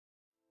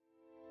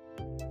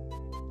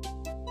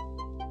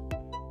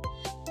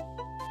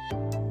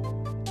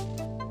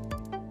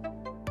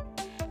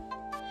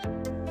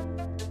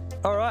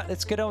All right,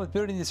 let's get on with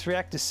building this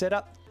reactor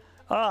setup.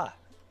 I've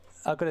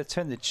got to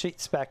turn the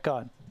cheats back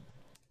on.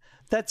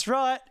 That's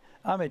right,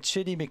 I'm a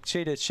cheaty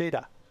McCheater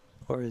cheater.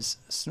 Or as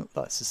Snoop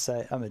likes to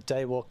say, I'm a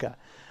daywalker.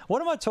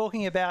 What am I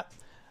talking about?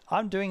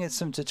 I'm doing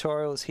some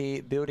tutorials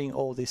here, building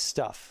all this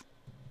stuff.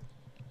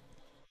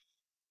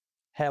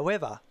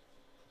 However,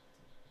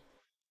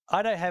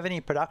 I don't have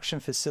any production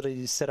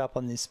facilities set up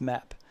on this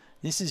map.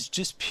 This is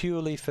just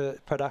purely for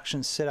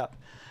production setup.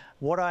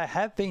 What I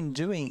have been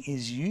doing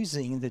is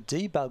using the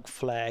debug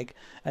flag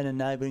and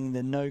enabling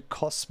the no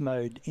cost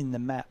mode in the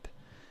map.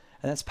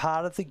 And that's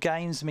part of the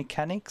game's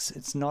mechanics.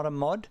 It's not a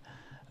mod,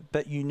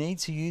 but you need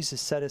to use the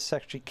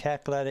Satisfactory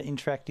Calculator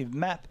interactive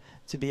map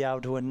to be able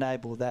to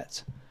enable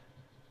that.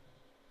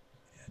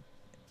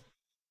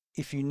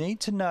 If you need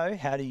to know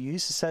how to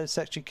use the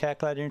Satisfactory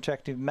Calculator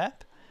interactive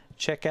map,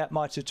 check out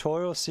my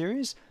tutorial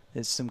series.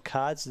 There's some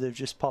cards that have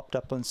just popped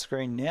up on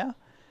screen now,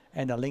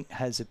 and a link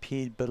has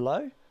appeared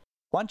below.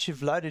 Once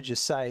you've loaded your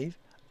save,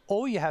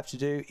 all you have to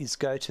do is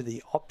go to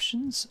the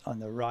options on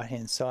the right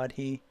hand side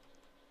here.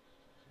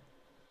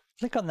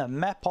 Click on the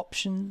map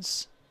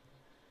options,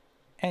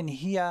 and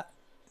here,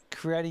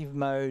 creative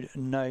mode,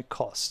 no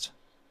cost.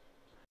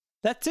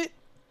 That's it.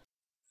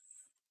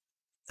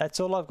 That's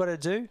all I've got to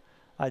do.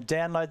 I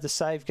download the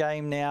save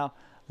game now,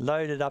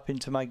 load it up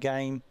into my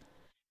game,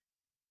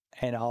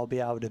 and I'll be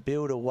able to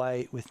build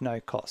away with no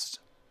cost.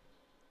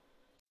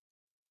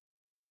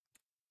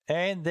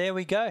 And there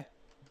we go.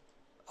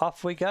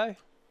 Off we go.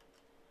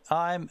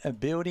 I'm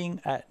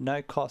building at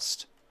no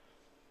cost.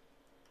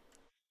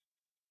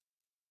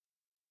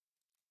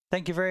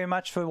 Thank you very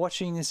much for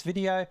watching this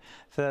video.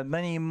 For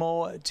many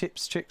more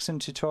tips, tricks and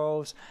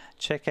tutorials,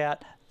 check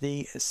out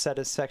the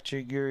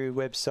Satisfactory Guru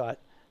website.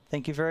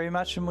 Thank you very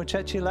much, and we'll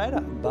chat to you later.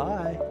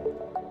 Bye.